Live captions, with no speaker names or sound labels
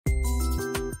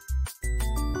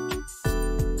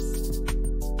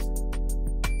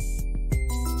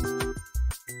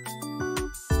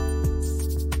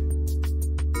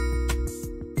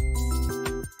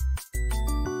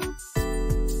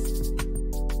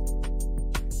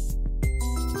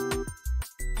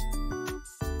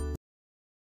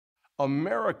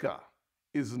America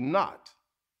is not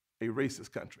a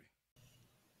racist country.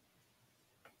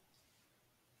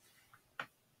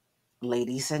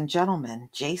 Ladies and gentlemen,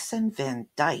 Jason Van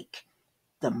Dyke,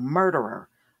 the murderer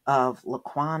of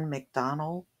Laquan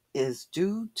McDonald, is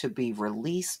due to be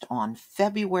released on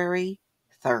February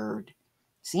 3rd.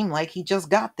 Seemed like he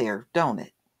just got there, don't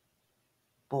it?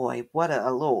 Boy, what a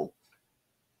little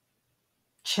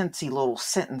chintzy little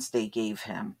sentence they gave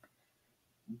him.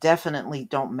 Definitely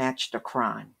don't match the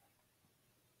crime.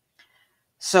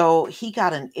 So he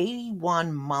got an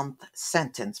 81-month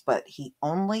sentence, but he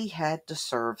only had to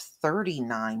serve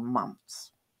 39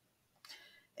 months.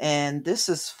 And this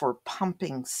is for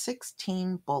pumping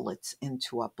 16 bullets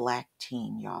into a black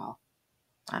teen, y'all.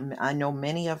 I know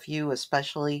many of you,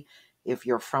 especially if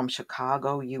you're from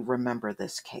Chicago, you remember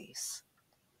this case.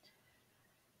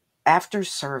 After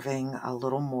serving a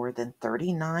little more than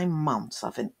 39 months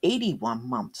of an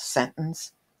 81-month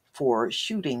sentence for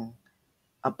shooting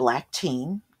a black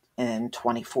teen in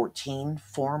 2014,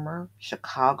 former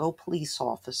Chicago police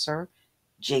officer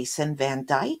Jason Van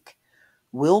Dyke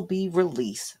will be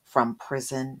released from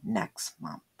prison next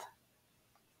month.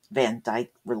 Van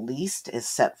Dyke released is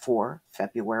set for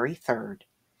February 3rd.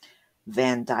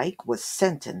 Van Dyke was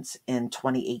sentenced in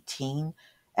 2018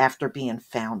 after being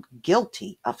found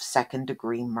guilty of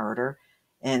second-degree murder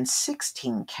and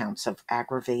 16 counts of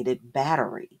aggravated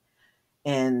battery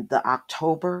in the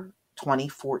October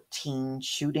 2014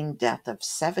 shooting death of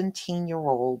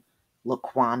 17-year-old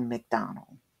Laquan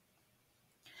McDonald.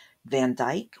 Van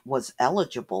Dyke was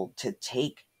eligible to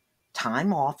take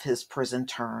time off his prison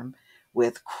term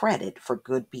with credit for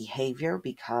good behavior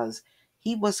because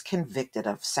he was convicted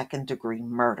of second-degree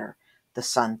murder, the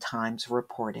Sun-Times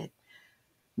reported.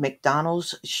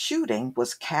 McDonald's shooting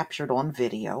was captured on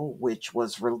video, which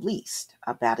was released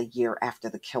about a year after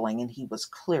the killing, and he was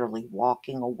clearly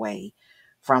walking away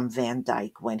from Van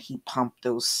Dyke when he pumped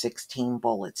those 16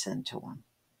 bullets into him.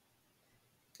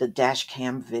 The dash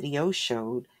cam video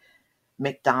showed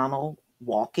McDonald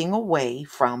walking away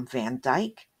from Van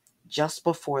Dyke just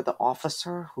before the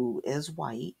officer, who is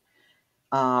white,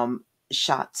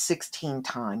 shot 16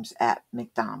 times at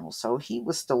McDonald. So he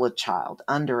was still a child,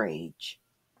 underage.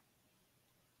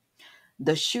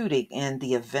 The shooting and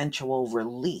the eventual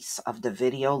release of the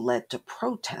video led to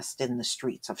protests in the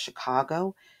streets of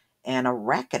Chicago and a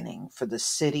reckoning for the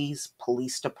city's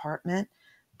police department.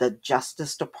 The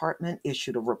Justice Department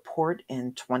issued a report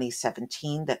in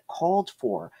 2017 that called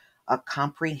for a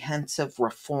comprehensive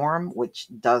reform, which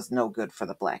does no good for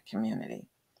the Black community,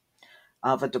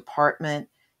 of a department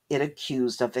it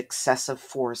accused of excessive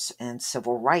force and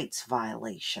civil rights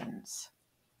violations.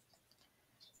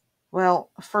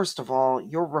 Well, first of all,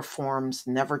 your reforms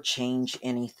never change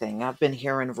anything. I've been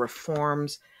hearing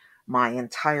reforms my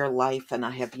entire life, and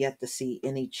I have yet to see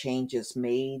any changes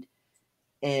made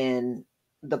in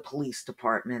the police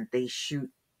department. They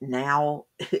shoot now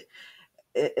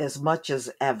as much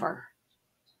as ever.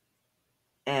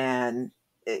 And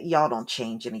y'all don't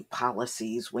change any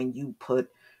policies when you put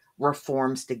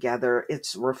reforms together.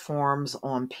 It's reforms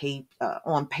on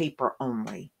paper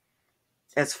only.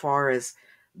 As far as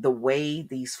the way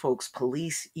these folks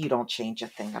police, you don't change a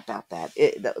thing about that.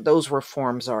 Those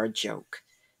reforms are a joke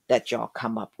that y'all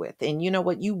come up with. And you know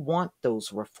what? You want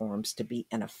those reforms to be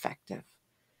ineffective.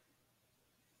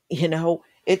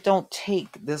 It don't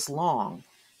take this long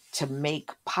to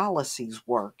make policies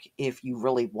work if you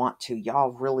really want to.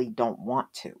 Y'all really don't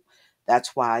want to.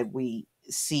 That's why we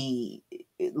see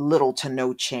little to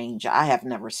no change. I have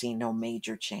never seen no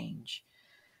major change.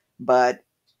 But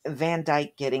Van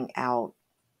Dyke getting out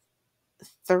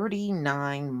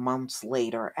 39 months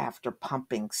later after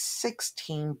pumping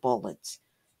 16 bullets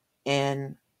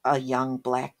in a young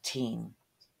black teen.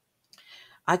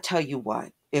 I tell you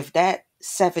what, if that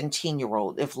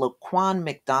 17-year-old, if Laquan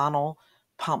McDonald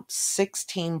pumped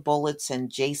 16 bullets in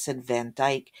Jason Van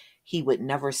Dyke, he would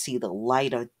never see the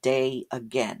light of day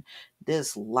again.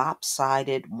 This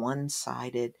lopsided,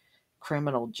 one-sided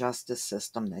criminal justice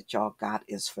system that y'all got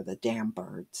is for the damn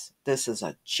birds. This is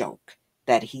a joke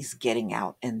that he's getting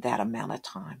out in that amount of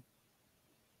time.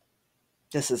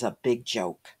 This is a big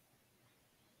joke.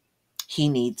 He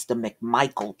needs the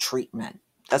McMichael treatment.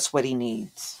 That's what he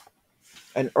needs.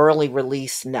 An early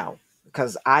release, no,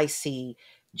 because I see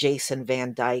Jason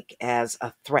Van Dyke as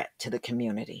a threat to the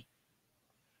community.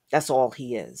 That's all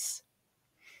he is.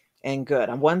 And good.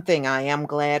 And one thing I am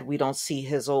glad we don't see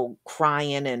his old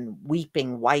crying and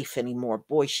weeping wife anymore.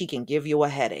 Boy, she can give you a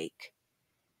headache.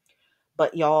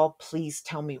 But y'all, please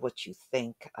tell me what you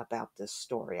think about this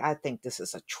story. I think this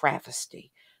is a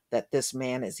travesty that this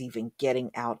man is even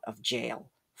getting out of jail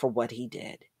for what he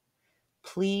did.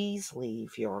 please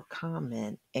leave your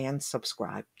comment and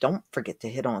subscribe. Don't forget to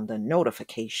hit on the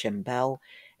notification bell,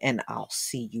 and I'll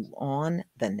see you on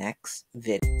the next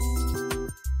video.